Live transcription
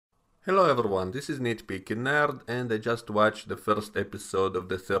Hello everyone, this is Nitpicking Nerd, and I just watched the first episode of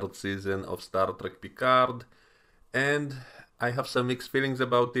the third season of Star Trek Picard, and I have some mixed feelings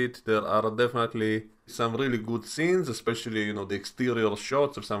about it. There are definitely some really good scenes, especially the exterior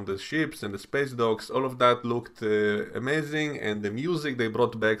shots of some of the ships and the space docks. All of that looked amazing, and the music, they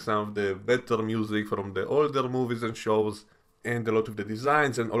brought back some of the better music from the older movies and shows, and a lot of the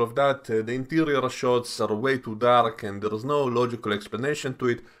designs and all of that. The interior shots are way too dark and there's no logical explanation to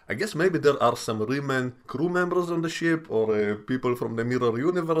it. I guess maybe there are some Riemann crew members on the ship or people from the mirror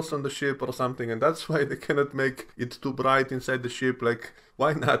universe on the ship or something, and that's why they cannot make it too bright inside the ship. Like,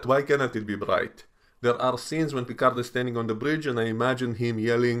 why not? Why cannot it be bright? There are scenes when Picard is standing on the bridge and I imagine him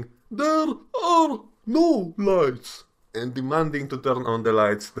yelling, "There are no lights!" and demanding to turn on the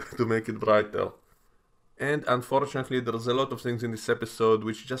lights to make it brighter. And unfortunately, there's a lot of things in this episode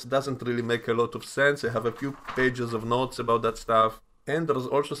which just doesn't really make a lot of sense. I have a few pages of notes about that stuff. And there's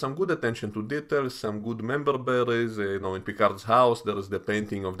also some good attention to details, some good member berries. In Picard's house, there is the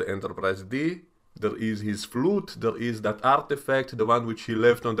painting of the Enterprise D. There is his flute, there is that artifact, the one which he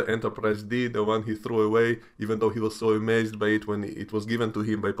left on the Enterprise D, the one he threw away, even though he was so amazed by it when it was given to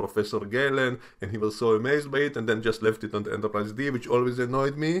him by Professor Galen, and he was so amazed by it, and then just left it on the Enterprise D, which always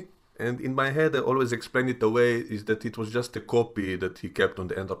annoyed me. And in my head, I always explain it away is that it was just a copy that he kept on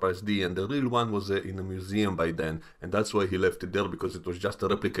the Enterprise D, and the real one was in a museum by then, and that's why he left it there, because it was just a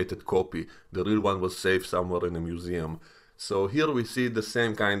replicated copy. The real one was safe somewhere in a museum. So here we see the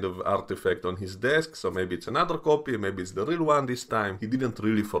same kind of artifact on his desk, so maybe it's another copy, maybe it's the real one this time. He didn't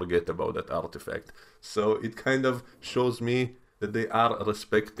really forget about that artifact. So it kind of shows me that they are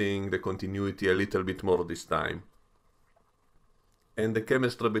respecting the continuity a little bit more this time. And the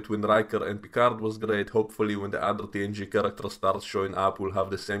chemistry between Riker and Picard was great. Hopefully when the other TNG character starts showing up, we'll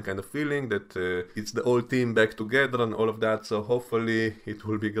have the same kind of feeling that it's the whole team back together and all of that, so hopefully it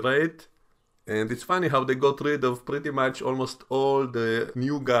will be great. And it's funny how they got rid of pretty much almost all the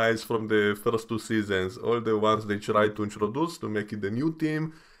new guys from the first two seasons, all the ones they tried to introduce to make it the new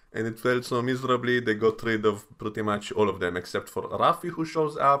team, and it failed so miserably. They got rid of pretty much all of them except for Raffi, who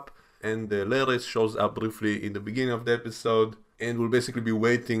shows up, and Laris shows up briefly in the beginning of the episode. And we'll basically be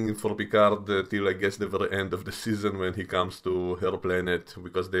waiting for Picard till I guess the very end of the season when he comes to her planet,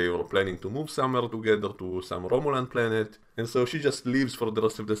 because they were planning to move somewhere together to some Romulan planet. And so she just leaves for the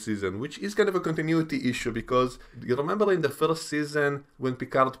rest of the season, which is kind of a continuity issue, because you remember in the first season when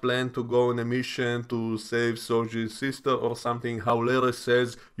Picard planned to go on a mission to save Soji's sister or something, how Laris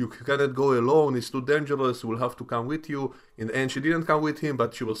says, "You cannot go alone, it's too dangerous, we'll have to come with you." In the end, she didn't come with him,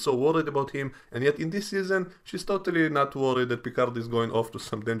 but she was so worried about him, and yet in this season, she's totally not worried that Picard is going off to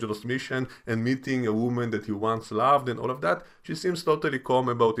some dangerous mission and meeting a woman that he once loved and all of that. She seems totally calm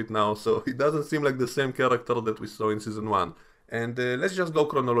about it now, so it doesn't seem like the same character that we saw in season 1. And let's just go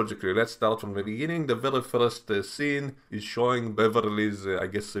chronologically. Let's start from the beginning. The very first scene is showing Beverly's, I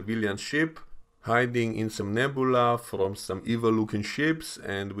guess, civilian ship hiding in some nebula from some evil looking ships,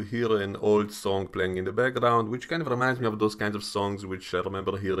 and we hear an old song playing in the background, which kind of reminds me of those kinds of songs which I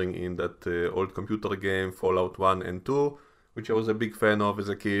remember hearing in that old computer game Fallout 1 and 2, which I was a big fan of as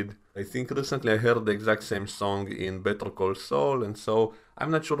a kid. I think recently I heard the exact same song in Better Call Saul, and so I'm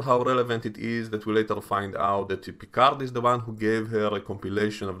not sure how relevant it is that we later find out that Picard is the one who gave her a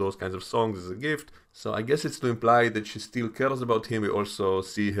compilation of those kinds of songs as a gift. So I guess it's to imply that she still cares about him. We also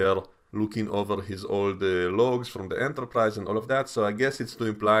see her looking over his old logs from the Enterprise and all of that, so I guess it's to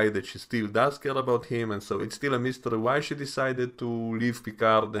imply that she still does care about him, and so it's still a mystery why she decided to leave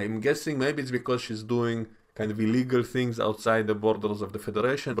Picard. I'm guessing maybe it's because she's doing kind of illegal things outside the borders of the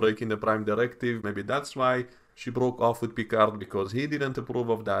Federation, breaking the Prime Directive. Maybe that's why she broke off with Picard, because he didn't approve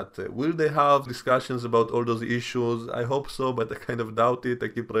of that. Will they have discussions about all those issues? I hope so, but I kind of doubt it. I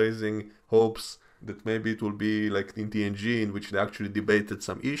keep raising hopes that maybe it will be like in TNG, in which they actually debated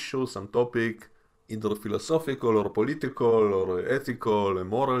some issue, some topic, either philosophical or political or ethical, a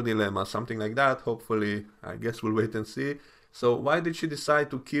moral dilemma, something like that. Hopefully, I guess we'll wait and see. So why did she decide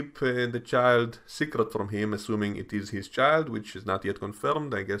to keep the child secret from him, assuming it is his child, which is not yet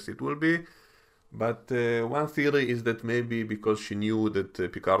confirmed? I guess it will be. But one theory is that maybe because she knew that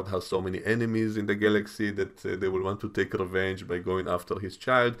Picard has so many enemies in the galaxy that they will want to take revenge by going after his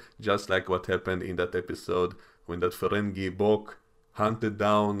child, just like what happened in that episode when that Ferengi Bok hunted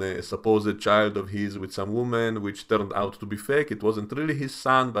down a supposed child of his with some woman, which turned out to be fake. It wasn't really his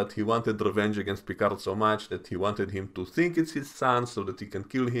son, but he wanted revenge against Picard so much that he wanted him to think it's his son so that he can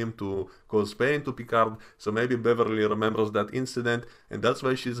kill him to cause pain to Picard. So maybe Beverly remembers that incident, and that's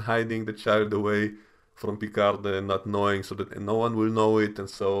why she's hiding the child away from Picard, not knowing, so that no one will know it. And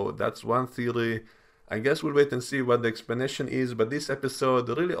so that's one theory. I guess we'll wait and see what the explanation is, but this episode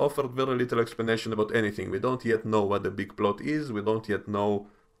really offered very little explanation about anything. We don't yet know what the big plot is, we don't yet know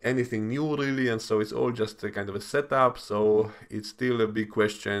anything new really, and so it's all just a kind of a setup, so it's still a big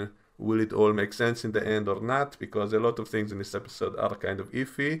question. Will it all make sense in the end or not? Because a lot of things in this episode are kind of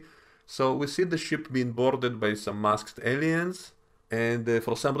iffy. So we see the ship being boarded by some masked aliens, and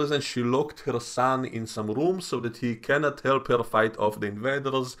for some reason she locked her son in some room so that he cannot help her fight off the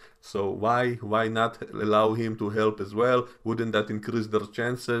invaders. So why not allow him to help as well? Wouldn't that increase their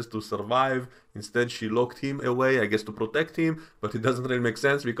chances to survive? Instead she locked him away, I guess to protect him, but it doesn't really make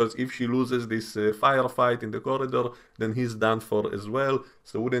sense because if she loses this firefight in the corridor, then he's done for as well.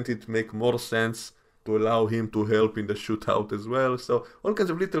 So wouldn't it make more sense to allow him to help in the shootout as well? So all kinds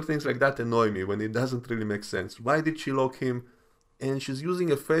of little things like that annoy me when it doesn't really make sense. Why did she lock him? And she's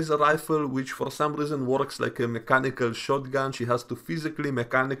using a phaser rifle which for some reason works like a mechanical shotgun. She has to physically,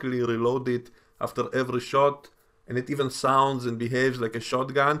 mechanically reload it after every shot, and it even sounds and behaves like a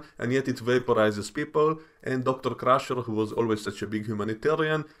shotgun, and yet it vaporizes people. And Dr. Crusher, who was always such a big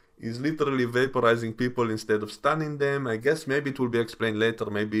humanitarian, is literally vaporizing people instead of stunning them. I guess maybe it will be explained later,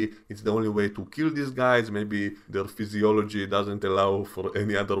 maybe it's the only way to kill these guys, maybe their physiology doesn't allow for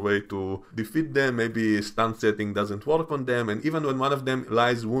any other way to defeat them, maybe stun setting doesn't work on them, and even when one of them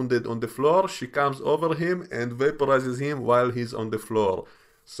lies wounded on the floor, she comes over him and vaporizes him while he's on the floor.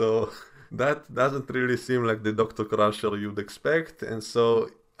 So that doesn't really seem like the Dr. Crusher you'd expect, and so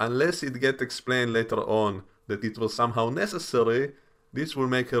unless it gets explained later on that it was somehow necessary, this will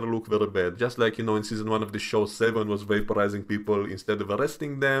make her look very bad. Just like, you know, in season 1 of the show, Seven was vaporizing people instead of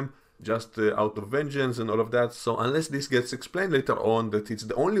arresting them, just out of vengeance and all of that. So unless this gets explained later on that it's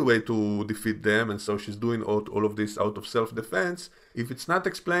the only way to defeat them, and so she's doing all of this out of self-defense, if it's not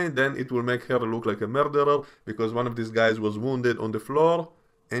explained, then it will make her look like a murderer, because one of these guys was wounded on the floor,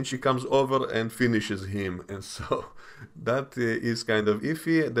 and she comes over and finishes him, and so that is kind of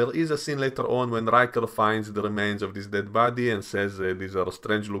iffy. There is a scene later on when Riker finds the remains of this dead body and says these are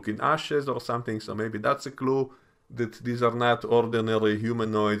strange looking ashes or something, so maybe that's a clue that these are not ordinary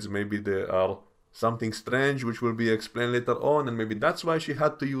humanoids, maybe they are something strange which will be explained later on, and maybe that's why she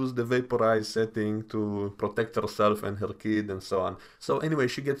had to use the vaporize setting to protect herself and her kid and so on. So anyway,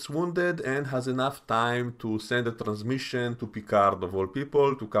 she gets wounded and has enough time to send a transmission to Picard of all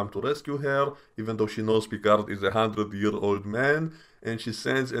people to come to rescue her, even though she knows Picard is a 100-year-old man, and she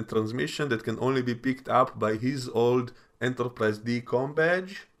sends a transmission that can only be picked up by his old Enterprise D comm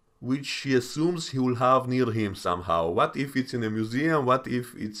badge, which she assumes he will have near him somehow. What if it's in a museum? What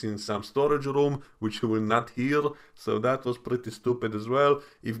if it's in some storage room, which he will not hear? So that was pretty stupid as well.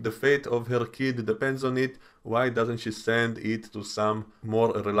 If the fate of her kid depends on it, why doesn't she send it to some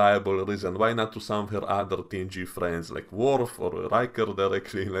more reliable reason? Why not to some of her other TNG friends, like Worf or Riker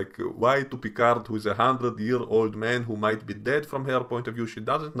directly? Like, why to Picard, who is a 100-year-old man who might be dead from her point of view? She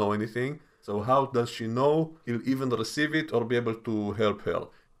doesn't know anything. So how does she know he'll even receive it or be able to help her?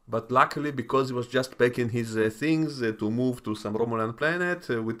 But luckily, because he was just packing his things to move to some Romulan planet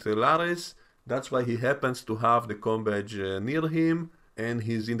with Laris, that's why he happens to have the comm badge near him, and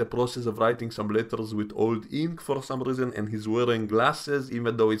he's in the process of writing some letters with old ink for some reason, and he's wearing glasses,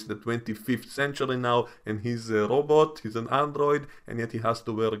 even though it's the 25th century now, and he's a robot, he's an android, and yet he has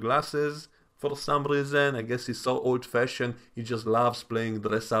to wear glasses. For some reason, I guess he's so old-fashioned, he just loves playing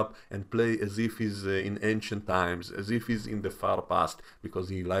dress-up and play as if he's in ancient times, as if he's in the far past, because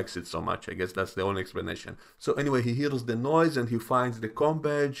he likes it so much. I guess that's the only explanation. So anyway, he hears the noise and he finds the comm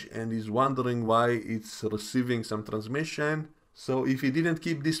badge and he's wondering why it's receiving some transmission. So if he didn't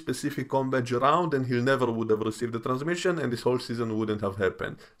keep this specific comm badge around, then he never would have received the transmission and this whole season wouldn't have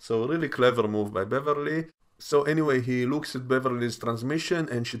happened. So really clever move by Beverly. So anyway, he looks at Beverly's transmission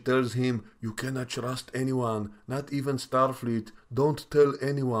and she tells him, "You cannot trust anyone, not even Starfleet, don't tell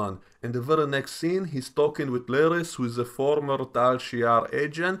anyone." And the very next scene, he's talking with Laris, who is a former Tal Shiar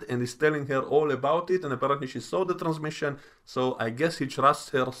agent, and he's telling her all about it, and apparently she saw the transmission, so I guess he trusts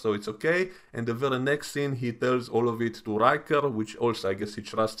her, so it's okay. And the very next scene, he tells all of it to Riker, which also I guess he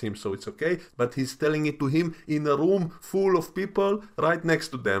trusts him, so it's okay, but he's telling it to him in a room full of people right next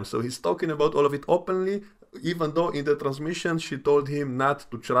to them, so he's talking about all of it openly, even though in the transmission she told him not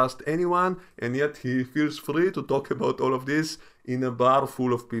to trust anyone, and yet he feels free to talk about all of this in a bar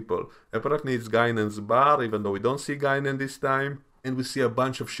full of people. Apparently it's Guinan's bar, even though we don't see Guinan this time. And we see a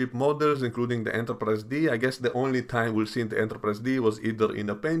bunch of ship models, including the Enterprise D. I guess the only time we'll see the Enterprise D was either in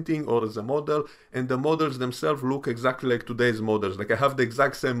a painting or as a model, and the models themselves look exactly like today's models. Like I have the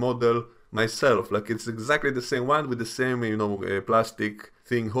exact same model myself. Like, it's exactly the same one with the same, plastic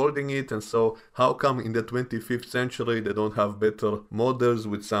thing holding it. And so how come in the 25th century they don't have better models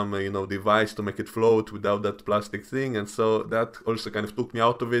with some, device to make it float without that plastic thing? And so that also kind of took me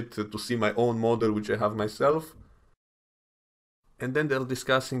out of it to see my own model, which I have myself. And then they're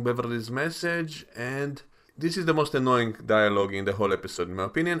discussing Beverly's message, and this is the most annoying dialogue in the whole episode, in my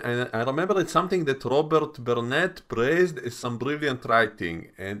opinion. And I remember it's something that Robert Burnett praised as some brilliant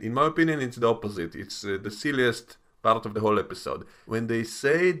writing. And in my opinion, it's the opposite. It's the silliest part of the whole episode. When they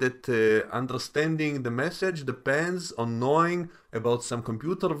say that understanding the message depends on knowing about some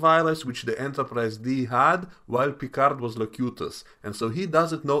computer virus which the Enterprise D had while Picard was Locutus. And so he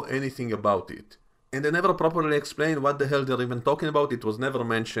doesn't know anything about it. And they never properly explain what the hell they're even talking about. It was never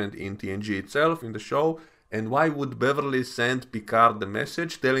mentioned in TNG itself, in the show. And why would Beverly send Picard the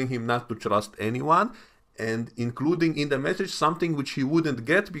message telling him not to trust anyone, and including in the message something which he wouldn't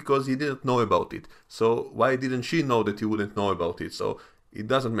get because he didn't know about it? So why didn't she know that he wouldn't know about it? So it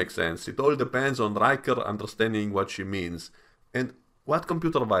doesn't make sense. It all depends on Riker understanding what she means. And what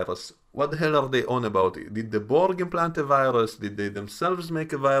computer virus? What the hell are they on about? Did the Borg implant a virus? Did they themselves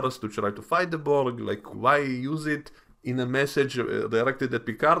make a virus to try to fight the Borg? Like, why use it in a message directed at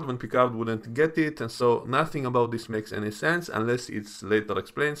Picard when Picard wouldn't get it? And so nothing about this makes any sense unless it's later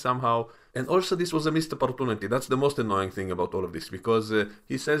explained somehow. And also this was a missed opportunity. That's the most annoying thing about all of this, because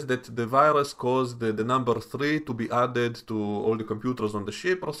he says that the virus caused the number 3 to be added to all the computers on the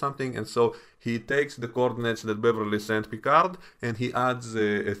ship or something, and so he takes the coordinates that Beverly sent Picard and he adds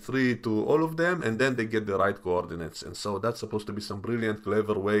a 3 to all of them, and then they get the right coordinates. And so that's supposed to be some brilliant,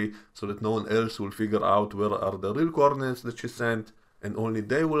 clever way so that no one else will figure out where are the real coordinates that she sent, and only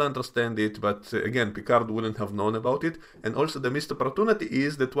they will understand it. But again, Picard wouldn't have known about it. And also the missed opportunity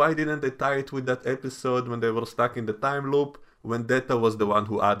is that why didn't they tie it with that episode when they were stuck in the time loop, when Data was the one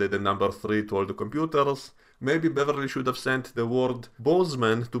who added the number 3 to all the computers? Maybe Beverly should have sent the word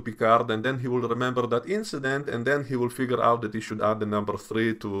Bozeman to Picard, and then he will remember that incident, and then he will figure out that he should add the number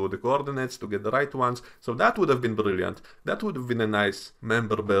 3 to the coordinates to get the right ones. So that would have been brilliant. That would have been a nice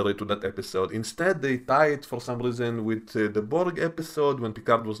member berry to that episode. Instead, they tie it for some reason with the Borg episode when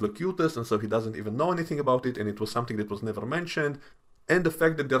Picard was Locutus, and so he doesn't even know anything about it, and it was something that was never mentioned. And the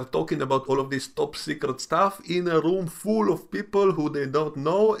fact that they're talking about all of this top secret stuff in a room full of people who they don't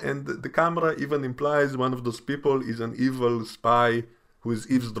know, and the camera even implies one of those people is an evil spy who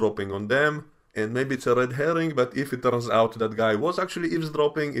is eavesdropping on them. And maybe it's a red herring, but if it turns out that guy was actually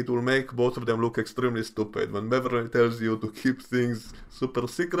eavesdropping, it will make both of them look extremely stupid. When Beverly tells you to keep things super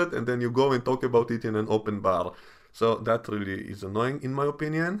secret and then you go and talk about it in an open bar. So that really is annoying in my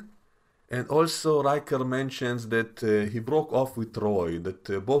opinion. And also Riker mentions that he broke off with Troy,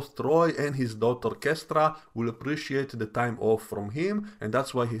 that both Troy and his daughter Kestra will appreciate the time off from him, and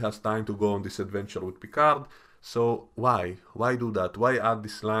that's why he has time to go on this adventure with Picard. So why? Why do that? Why add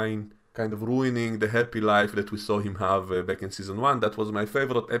this line, kind of ruining the happy life that we saw him have back in Season 1? That was my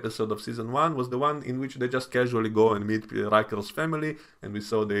favorite episode of Season 1, was the one in which they just casually go and meet Riker's family, and we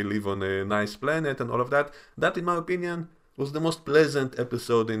saw they live on a nice planet and all of that. That, in my opinion, was the most pleasant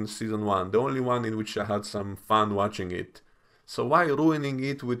episode in Season 1, the only one in which I had some fun watching it. So why ruining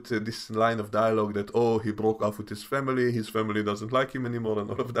it with this line of dialogue that, oh, he broke off with his family doesn't like him anymore and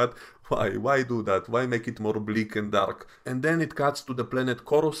all of that? Why do that? Why make it more bleak and dark? And then it cuts to the planet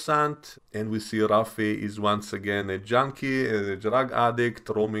Coruscant, and we see Raffi is once again a junkie, a drug addict,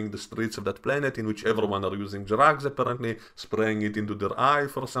 roaming the streets of that planet in which everyone are using drugs apparently, spraying it into their eye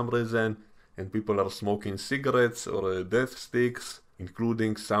for some reason. And people are smoking cigarettes or death sticks,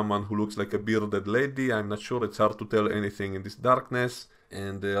 including someone who looks like a bearded lady. I'm not sure, it's hard to tell anything in this darkness.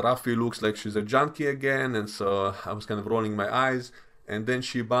 And Raffi looks like she's a junkie again, and so I was kind of rolling my eyes. And then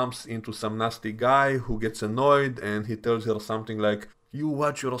she bumps into some nasty guy who gets annoyed, and he tells her something like, "You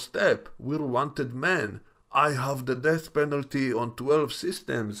watch your step, we're wanted men. I have the death penalty on 12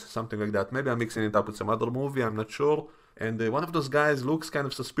 systems," something like that. Maybe I'm mixing it up with some other movie, I'm not sure. And one of those guys looks kind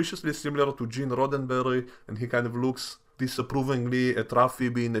of suspiciously similar to Gene Roddenberry, and he kind of looks disapprovingly at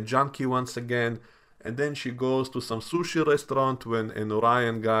Raffi being a junkie once again. And then she goes to some sushi restaurant when an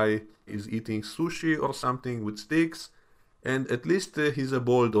Orion guy is eating sushi or something with sticks. And at least he's a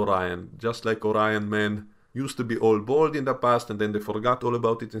bald Orion, just like Orion men used to be all bald in the past, and then they forgot all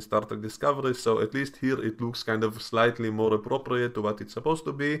about it in Star Trek Discovery. So at least here it looks kind of slightly more appropriate to what it's supposed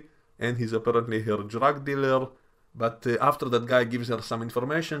to be. And he's apparently her drug dealer. But after that guy gives her some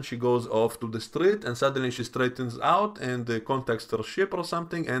information, she goes off to the street, and suddenly she straightens out and contacts her ship or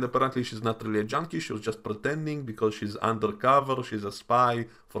something, and apparently she's not really a junkie, she was just pretending because she's undercover, she's a spy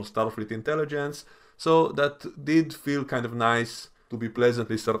for Starfleet intelligence. So that did feel kind of nice to be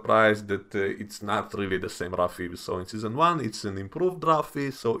pleasantly surprised that it's not really the same Raffi we saw in season 1. It's an improved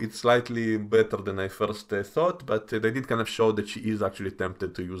Raffi, so it's slightly better than I first thought, but they did kind of show that she is actually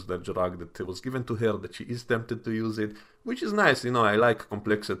tempted to use that drug that was given to her, that she is tempted to use it, which is nice. I like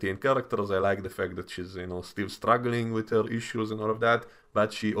complexity in characters. I like the fact that she's, still struggling with her issues and all of that,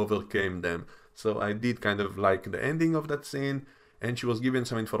 but she overcame them. So I did kind of like the ending of that scene, and she was given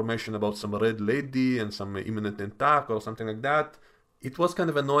some information about some red lady and some imminent attack or something like that. It was kind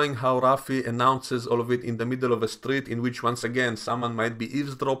of annoying how Raffi announces all of it in the middle of a street in which, once again, someone might be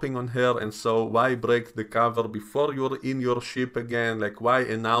eavesdropping on her, and so why break the cover before you're in your ship again? Like, why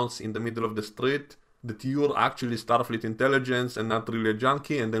announce in the middle of the street that you're actually Starfleet intelligence and not really a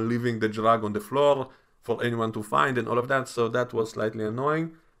junkie, and then leaving the drug on the floor for anyone to find and all of that? So that was slightly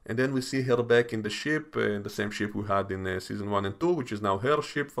annoying. And then we see her back in the ship, the same ship we had in season 1 and 2, which is now her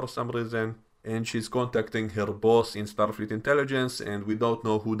ship for some reason. And she's contacting her boss in Starfleet Intelligence, and we don't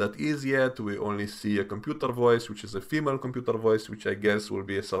know who that is yet. We only see a computer voice, which is a female computer voice, which I guess will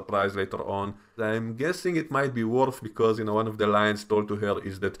be a surprise later on. I'm guessing it might be Worf, because one of the lines told to her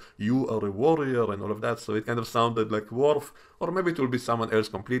is that you are a warrior and all of that, so it kind of sounded like Worf. Or maybe it will be someone else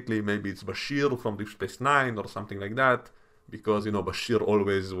completely. Maybe it's Bashir from Deep Space Nine or something like that, because Bashir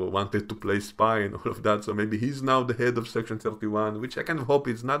always wanted to play spy and all of that, so maybe he's now the head of Section 31, which I kind of hope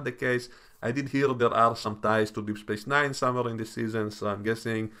is not the case. I did hear there are some ties to Deep Space Nine somewhere in this season, so I'm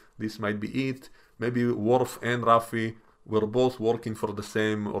guessing this might be it. Maybe Worf and Raffi were both working for the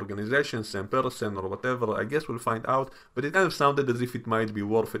same organization, same person or whatever. I guess we'll find out, but it kind of sounded as if it might be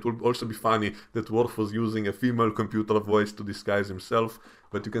Worf. It would also be funny that Worf was using a female computer voice to disguise himself,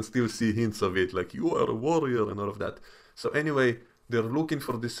 but you can still see hints of it, like you are a warrior and all of that. So anyway, they're looking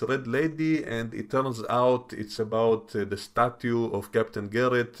for this red lady, and it turns out it's about the statue of Captain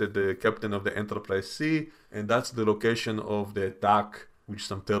Garrett, the captain of the Enterprise C, and that's the location of the attack which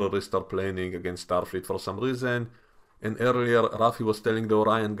some terrorists are planning against Starfleet for some reason. And earlier, Raffi was telling the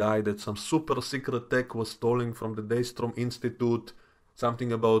Orion guy that some super secret tech was stolen from the Daystrom Institute,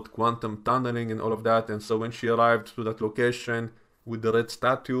 something about quantum tunneling and all of that. And so when she arrived to that location with the red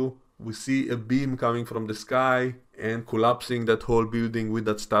statue, we see a beam coming from the sky and collapsing that whole building with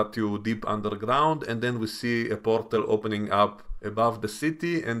that statue deep underground, and then we see a portal opening up above the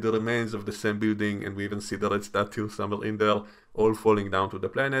city and the remains of the same building, and we even see the red statue somewhere in there, all falling down to the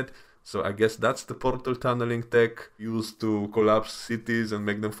planet. So I guess that's the portal tunneling tech used to collapse cities and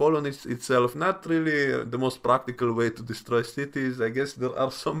make them fall on itself. Not really the most practical way to destroy cities. I guess there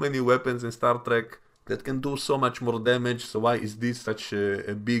are so many weapons in Star Trek that can do so much more damage, so why is this such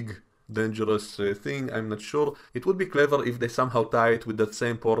a big dangerous thing? I'm not sure. It would be clever if they somehow tie it with that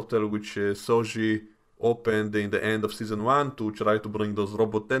same portal which Soji opened in the end of season 1 to try to bring those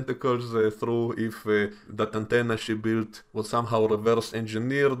robot tentacles through. If that antenna she built was somehow reverse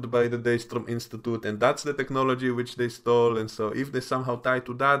engineered by the Daystrom Institute, and that's the technology which they stole, and so if they somehow tie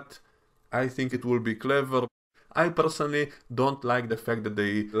to that, I think it will be clever. I personally don't like the fact that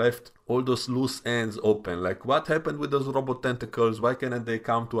they left all those loose ends open. Like, what happened with those robot tentacles? Why can't they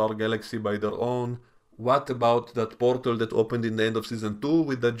come to our galaxy by their own? What about that portal that opened in the end of season 2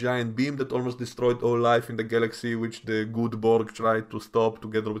 with that giant beam that almost destroyed all life in the galaxy, which the good Borg tried to stop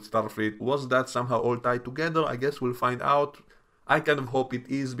together with Starfleet? Was that somehow all tied together? I guess we'll find out. I kind of hope it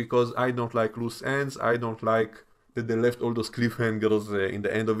is, because I don't like loose ends. I don't like that they left all those cliffhangers in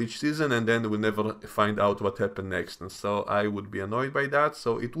the end of each season, and then we'll never find out what happened next. And so I would be annoyed by that.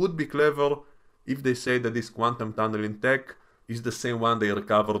 So it would be clever if they say that this quantum tunneling tech is the same one they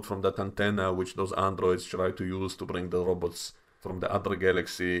recovered from that antenna which those androids try to use to bring the robots from the other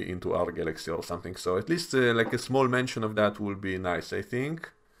galaxy into our galaxy or something. So at least like a small mention of that will be nice, I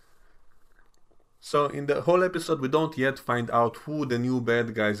think. So in the whole episode we don't yet find out who the new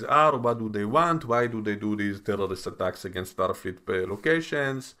bad guys are, what do they want, why do they do these terrorist attacks against Starfleet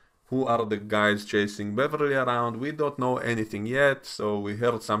locations, who are the guys chasing Beverly around. We don't know anything yet, so we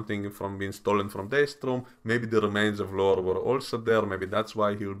heard something from being stolen from Daystrom. Maybe the remains of Lore were also there, maybe that's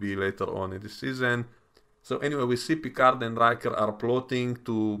why he'll be later on in the season. So anyway, we see Picard and Riker are plotting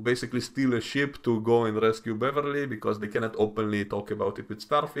to basically steal a ship to go and rescue Beverly, because they cannot openly talk about it with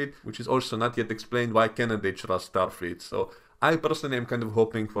Starfleet, which is also not yet explained why cannot they trust Starfleet. So I personally am kind of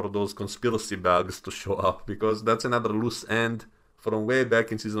hoping for those conspiracy bugs to show up, because that's another loose end from way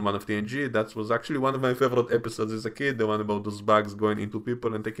back in season 1 of TNG. That was actually one of my favorite episodes as a kid, the one about those bugs going into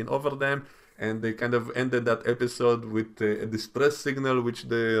people and taking over them. And they kind of ended that episode with a distress signal which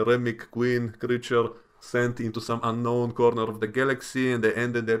the Remic Queen creature sent into some unknown corner of the galaxy, and they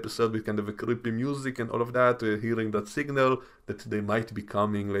ended the episode with kind of a creepy music and all of that, hearing that signal that they might be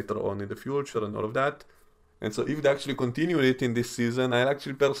coming later on in the future and all of that. And so if they actually continue it in this season, I'll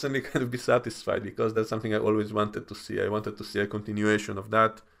actually personally kind of be satisfied, because that's something I always wanted to see. I wanted to see a continuation of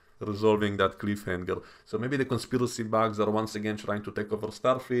that, resolving that cliffhanger. So maybe the conspiracy bugs are once again trying to take over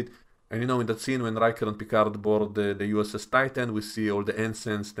Starfleet. And in that scene when Riker and Picard board the USS Titan, we see all the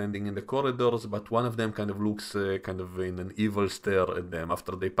ensigns standing in the corridors, but one of them kind of looks kind of in an evil stare at them.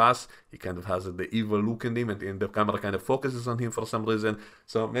 After they pass, he kind of has the evil look in him, and the camera kind of focuses on him for some reason.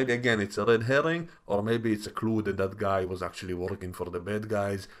 So maybe again it's a red herring, or maybe it's a clue that that guy was actually working for the bad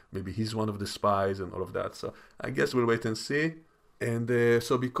guys. Maybe he's one of the spies and all of that. So I guess we'll wait and see. And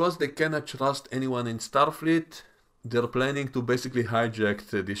so because they cannot trust anyone in Starfleet, they're planning to basically hijack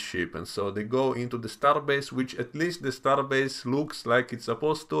this ship. And so they go into the starbase, which at least the starbase looks like it's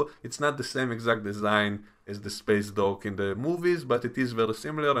supposed to. It's not the same exact design as the space dock in the movies, but it is very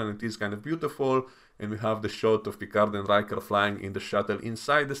similar and it is kind of beautiful. And we have the shot of Picard and Riker flying in the shuttle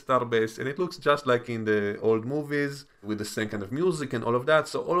inside the starbase, and it looks just like in the old movies with the same kind of music and all of that.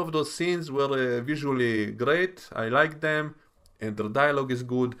 So all of those scenes were visually great. I like them. And their dialogue is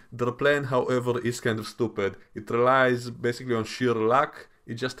good. Their plan, however, is kind of stupid. It relies basically on sheer luck.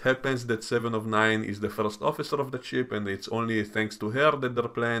 It just happens that 7 of 9 is the first officer of the ship, and it's only thanks to her that their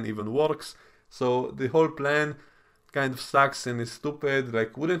plan even works. So the whole plan kind of sucks and is stupid.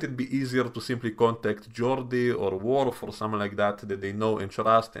 Like, wouldn't it be easier to simply contact Geordi or Worf or someone like that they know and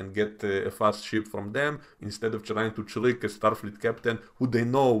trust, and get a fast ship from them, instead of trying to trick a Starfleet captain who they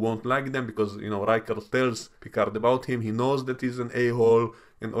know won't like them, because Riker tells Picard about him, he knows that he's an a-hole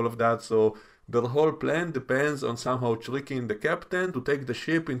and all of that. So their whole plan depends on somehow tricking the captain to take the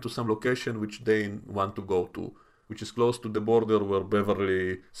ship into some location which they want to go to, which is close to the border where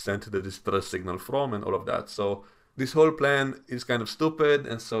Beverly sent the distress signal from and all of that. So this whole plan is kind of stupid,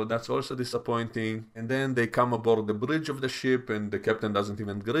 and so that's also disappointing. And then they come aboard the bridge of the ship, and the captain doesn't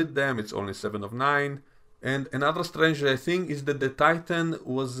even greet them. It's only 7 of 9. And another strange thing is that the Titan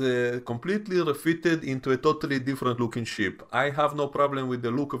was completely refitted into a totally different looking ship. I have no problem with the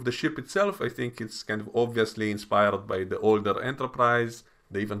look of the ship itself. I think it's kind of obviously inspired by the older Enterprise.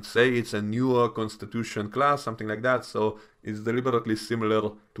 They even say it's a newer Constitution class, something like that. So it's deliberately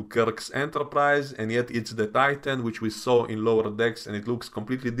similar to Kirk's Enterprise, and yet it's the Titan, which we saw in Lower Decks, and it looks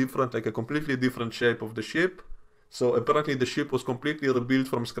completely different, like a completely different shape of the ship. So apparently the ship was completely rebuilt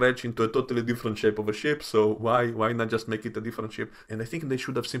from scratch into a totally different shape of a ship, so why not just make it a different ship? And I think they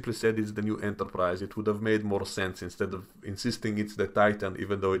should have simply said it's the new Enterprise. It would have made more sense instead of insisting it's the Titan,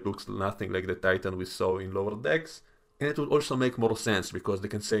 even though it looks nothing like the Titan we saw in Lower Decks. And it would also make more sense, because they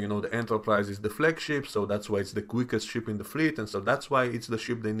can say, the Enterprise is the flagship, so that's why it's the quickest ship in the fleet, and so that's why it's the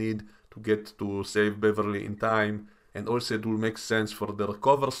ship they need to get to save Beverly in time. And also it will make sense for their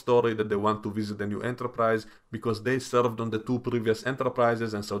cover story that they want to visit the new Enterprise, because they served on the 2 previous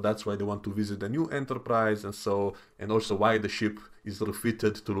Enterprises, and so that's why they want to visit the new Enterprise, and also why the ship is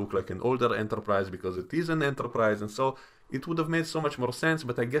refitted to look like an older Enterprise, because it is an Enterprise, and so it would have made so much more sense.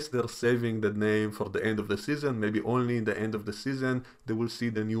 But I guess they're saving the name for the end of the season. Maybe only in the end of the season they will see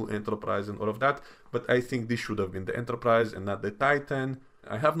the new Enterprise and all of that. But I think this should have been the Enterprise and not the Titan.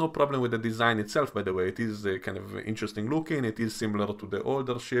 I have no problem with the design itself, by the way. It is kind of interesting looking. It is similar to the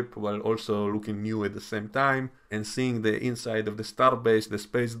older ship, while also looking new at the same time. And seeing the inside of the starbase, the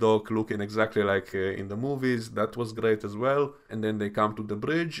space dock, looking exactly like in the movies, that was great as well. And then they come to the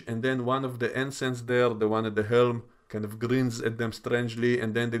bridge, and then one of the ensigns there, the one at the helm, kind of grins at them strangely,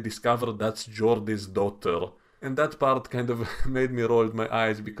 and then they discover that's Geordi's daughter. And that part kind of made me roll my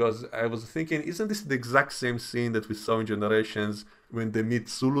eyes, because I was thinking, isn't this the exact same scene that we saw in Generations when they meet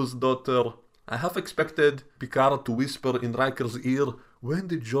Sulu's daughter? I half expected Picard to whisper in Riker's ear, "When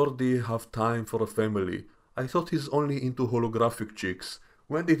did Geordi have time for a family? I thought he's only into holographic chicks.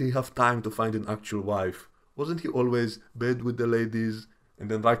 When did he have time to find an actual wife? Wasn't he always bed with the ladies?" And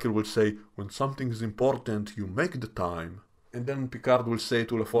then Riker will say, "When something is important, you make the time." And then Picard will say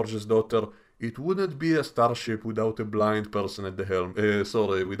to LaForge's daughter, "It wouldn't be a starship without a blind person at the helm.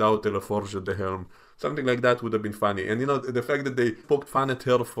 Without a LaForge at the helm." Something like that would have been funny. And the fact that they poked fun at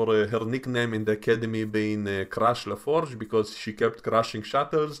her for her nickname in the academy being Crash LaForge, because she kept crashing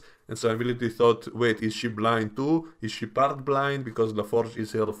shuttles. And so I immediately thought, wait, is she blind too? Is she part blind because LaForge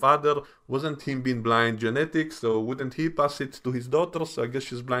is her father? Wasn't him being blind genetic? So wouldn't he pass it to his daughter? So I guess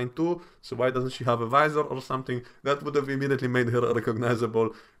she's blind too. So why doesn't she have a visor or something? That would have immediately made her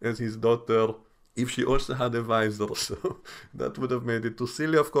recognizable as his daughter, if she also had a visor. So that would have made it too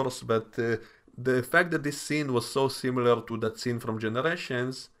silly, of course. But the fact that this scene was so similar to that scene from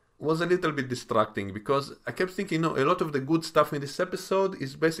Generations was a little bit distracting, because I kept thinking, a lot of the good stuff in this episode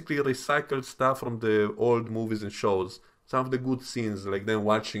is basically recycled stuff from the old movies and shows. Some of the good scenes, like them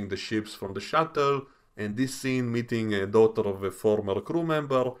watching the ships from the shuttle, and this scene meeting a daughter of a former crew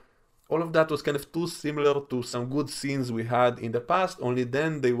member, all of that was kind of too similar to some good scenes we had in the past, only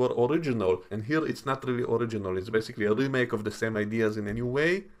then they were original. And here it's not really original, it's basically a remake of the same ideas in a new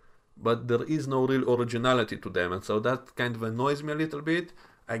way, but there is no real originality to them, and so that kind of annoys me a little bit.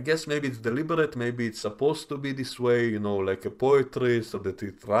 I guess maybe it's deliberate, maybe it's supposed to be this way, you know, like a poetry, so that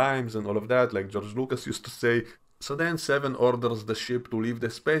it rhymes and all of that, like George Lucas used to say. So then Seven orders the ship to leave the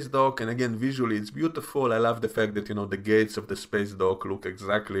space dock, and again, visually it's beautiful. I love the fact that, you know, the gates of the space dock look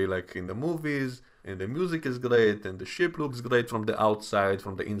exactly like in the movies, and the music is great, and the ship looks great from the outside.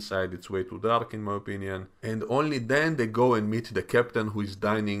 From the inside it's way too dark in my opinion. And only then they go and meet the captain, who is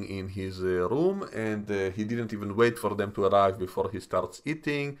dining in his room, and he didn't even wait for them to arrive before he starts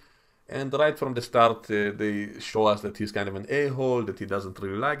eating. And right from the start, they show us that he's kind of an a-hole, that he doesn't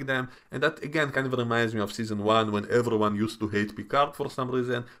really like them. And that, again, kind of reminds me of Season 1, when everyone used to hate Picard for some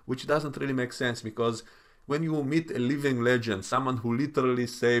reason, which doesn't really make sense, because when you meet a living legend, someone who literally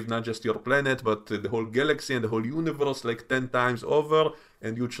saved not just your planet, but the whole galaxy and the whole universe like 10 times over,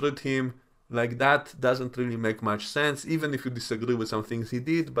 and you treat him like that, doesn't really make much sense, even if you disagree with some things he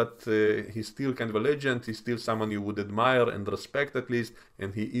did, but he's still kind of a legend, he's still someone you would admire and respect at least,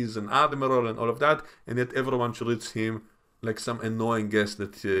 and he is an admiral and all of that, and yet everyone treats him like some annoying guest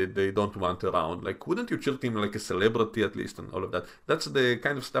that they don't want around. Like, wouldn't you treat him like a celebrity at least and all of that? That's the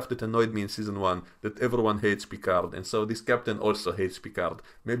kind of stuff that annoyed me in Season 1, that everyone hates Picard, and so this captain also hates Picard.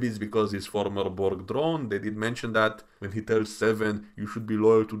 Maybe it's because he's former Borg drone, they did mention that, when he tells Seven, you should be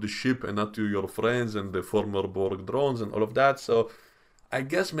loyal to the ship and not to your friends and the former Borg drones and all of that, so I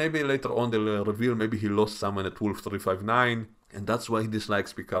guess maybe later on they'll reveal maybe he lost someone at Wolf 359, and that's why he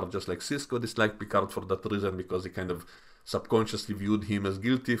dislikes Picard, just like Cisco disliked Picard for that reason, because he kind of subconsciously viewed him as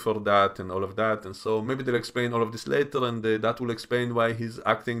guilty for that and all of that. And so maybe they'll explain all of this later, and that will explain why he's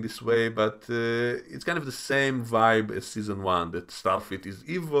acting this way, but it's kind of the same vibe as Season 1, that Starfleet is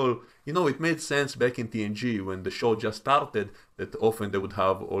evil. You know, it made sense back in TNG when the show just started, that often they would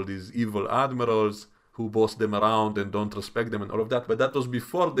have all these evil admirals who boss them around and don't respect them and all of that, but that was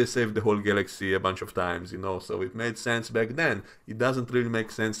before they saved the whole galaxy a bunch of times, you know, so it made sense back then. It doesn't really make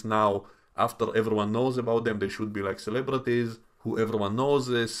sense now. After everyone knows about them, they should be like celebrities who everyone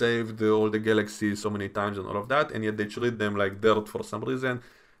knows saved all the galaxy so many times and all of that, and yet they treat them like dirt for some reason.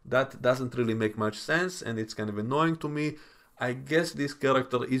 That doesn't really make much sense, and it's kind of annoying to me. I guess this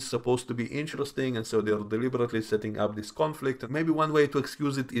character is supposed to be interesting, and so they're deliberately setting up this conflict. And maybe one way to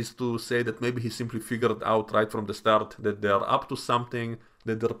excuse it is to say that maybe he simply figured out right from the start that they're up to something,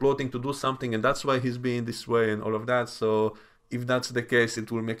 that they're plotting to do something, and that's why he's being this way and all of that. So if that's the case, it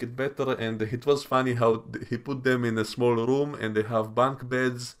will make it better. And it was funny how he put them in a small room and they have bunk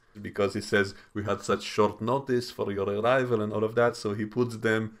beds, because he says we had such short notice for your arrival and all of that, so he puts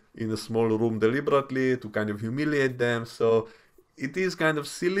them in a small room deliberately to kind of humiliate them. So it is kind of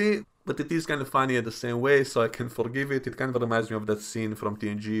silly, but it is kind of funny at the same way, so I can forgive it. It kind of reminds me of that scene from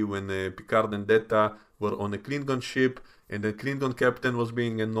TNG when Picard and Data were on a Klingon ship, and the Klingon captain was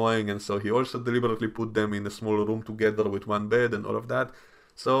being annoying, and so he also deliberately put them in a small room together with one bed and all of that.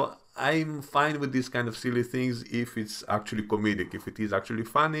 So I'm fine with these kind of silly things if it's actually comedic. If it is actually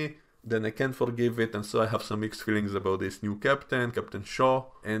funny, then I can forgive it, and so I have some mixed feelings about this new captain, Captain Shaw,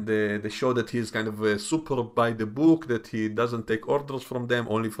 and they show that he's kind of super by the book, that he doesn't take orders from them,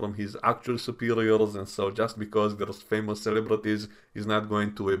 only from his actual superiors, and so just because there's famous celebrities, he's not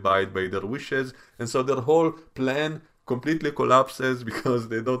going to abide by their wishes, and so their whole plan completely collapses because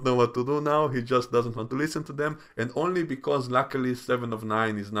they don't know what to do now. He just doesn't want to listen to them, and only because luckily 7 of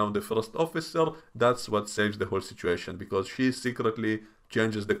 9 is now the first officer, that's what saves the whole situation, because she secretly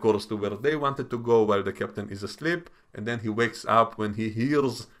changes the course to where they wanted to go while the captain is asleep, and then he wakes up when he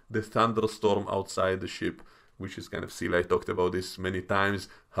hears the thunderstorm outside the ship, which is kind of silly. I talked about this many times,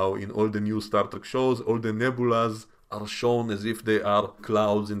 how in all the new Star Trek shows, all the nebulas are shown as if they are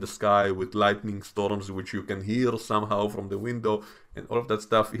clouds in the sky with lightning storms, which you can hear somehow from the window, and all of that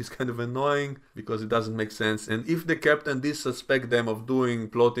stuff is kind of annoying because it doesn't make sense. And if the captain did suspect them of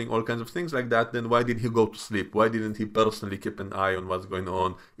plotting all kinds of things like that, then why did he go to sleep? Why didn't he personally keep an eye on what's going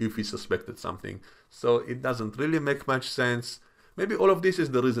on if he suspected something? So it doesn't really make much sense. Maybe all of this is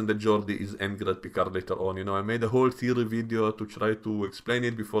the reason that Geordi is angry at Picard later on. You know, I made a whole theory video to try to explain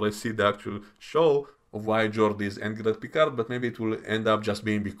it before I see the actual show, of why Geordi is angry at Picard, but maybe it will end up just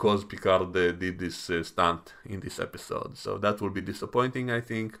being because Picard did this stunt in this episode. So that will be disappointing, I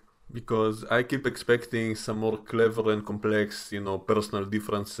think, because I keep expecting some more clever and complex, you know, personal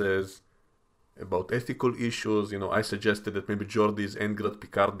differences about ethical issues. I suggested that maybe Geordi is angry at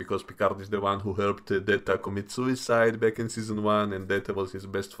Picard because Picard is the one who helped Data commit suicide back in season 1 and Data was his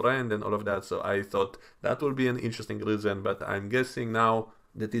best friend and all of that. So I thought that would be an interesting reason, but I'm guessing now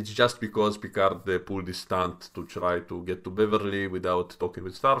that it's just because Picard pulled this stunt to try to get to Beverly without talking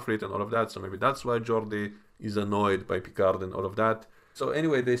with Starfleet and all of that. So maybe that's why Geordi is annoyed by Picard and all of that. So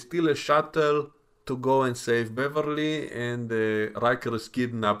anyway, they steal a shuttle to go and save Beverly, and Riker is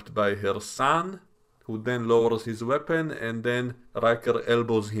kidnapped by her son, who then lowers his weapon, and then Riker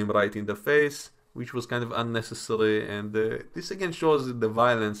elbows him right in the face, which was kind of unnecessary. And this again shows the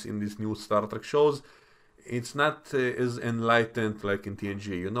violence in these new Star Trek shows. It's not as enlightened like in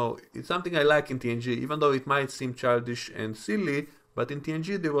TNG. It's something I like in TNG, even though it might seem childish and silly. But in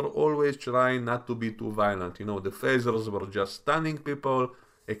TNG, they were always trying not to be too violent. The phasers were just stunning people,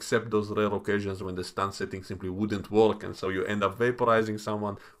 except those rare occasions when the stun setting simply wouldn't work, and so you end up vaporizing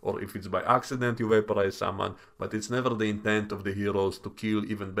someone, or if it's by accident you vaporize someone. But it's never the intent of the heroes to kill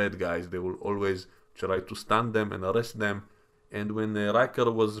even bad guys. They will always try to stun them and arrest them. And when Riker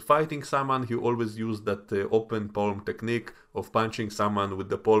was fighting someone, he always used that open palm technique of punching someone with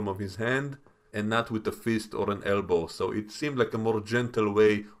the palm of his hand and not with a fist or an elbow. So it seemed like a more gentle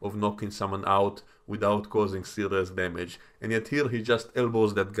way of knocking someone out without causing serious damage. And yet here he just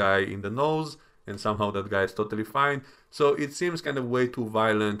elbows that guy in the nose, and somehow that guy is totally fine. So it seems kind of way too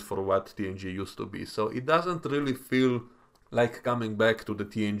violent for what TNG used to be. So it doesn't really feel like coming back to the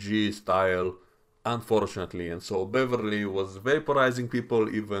TNG style, unfortunately. And so Beverly was vaporizing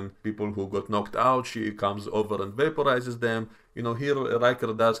people, even people who got knocked out. She comes over and vaporizes them. Here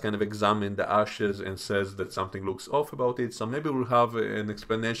Riker does kind of examine the ashes and says that something looks off about it. So maybe we'll have an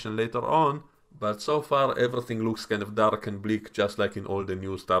explanation later on. But so far everything looks kind of dark and bleak, just like in all the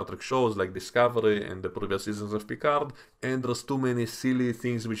new Star Trek shows like Discovery and the previous seasons of Picard. And there's too many silly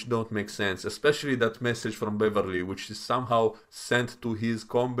things which don't make sense, especially that message from Beverly, which is somehow sent to his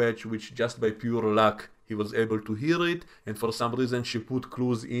comm badge, which just by pure luck he was able to hear it, and for some reason she put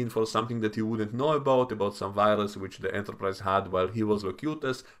clues in for something that he wouldn't know about some virus which the Enterprise had while he was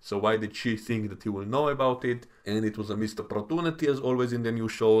Locutus. So why did she think that he will know about it? And it was a missed opportunity, as always in the new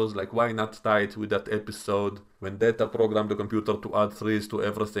shows. Like, why not tie it with that episode when Data programmed the computer to add threes to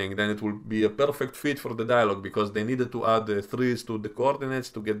everything? Then it will be a perfect fit for the dialogue, because they needed to add threes to the coordinates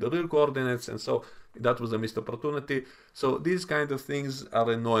to get the real coordinates, and so that was a missed opportunity. So these kind of things are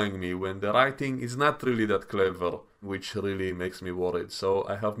annoying me when the writing is not really that clever, which really makes me worried. So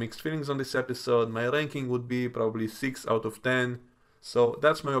I have mixed feelings on this episode. My ranking would be probably 6 out of 10. So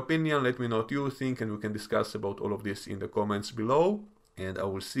that's my opinion. Let me know what you think, and we can discuss about all of this in the comments below. And I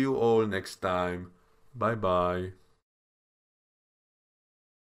will see you all next time. Bye bye.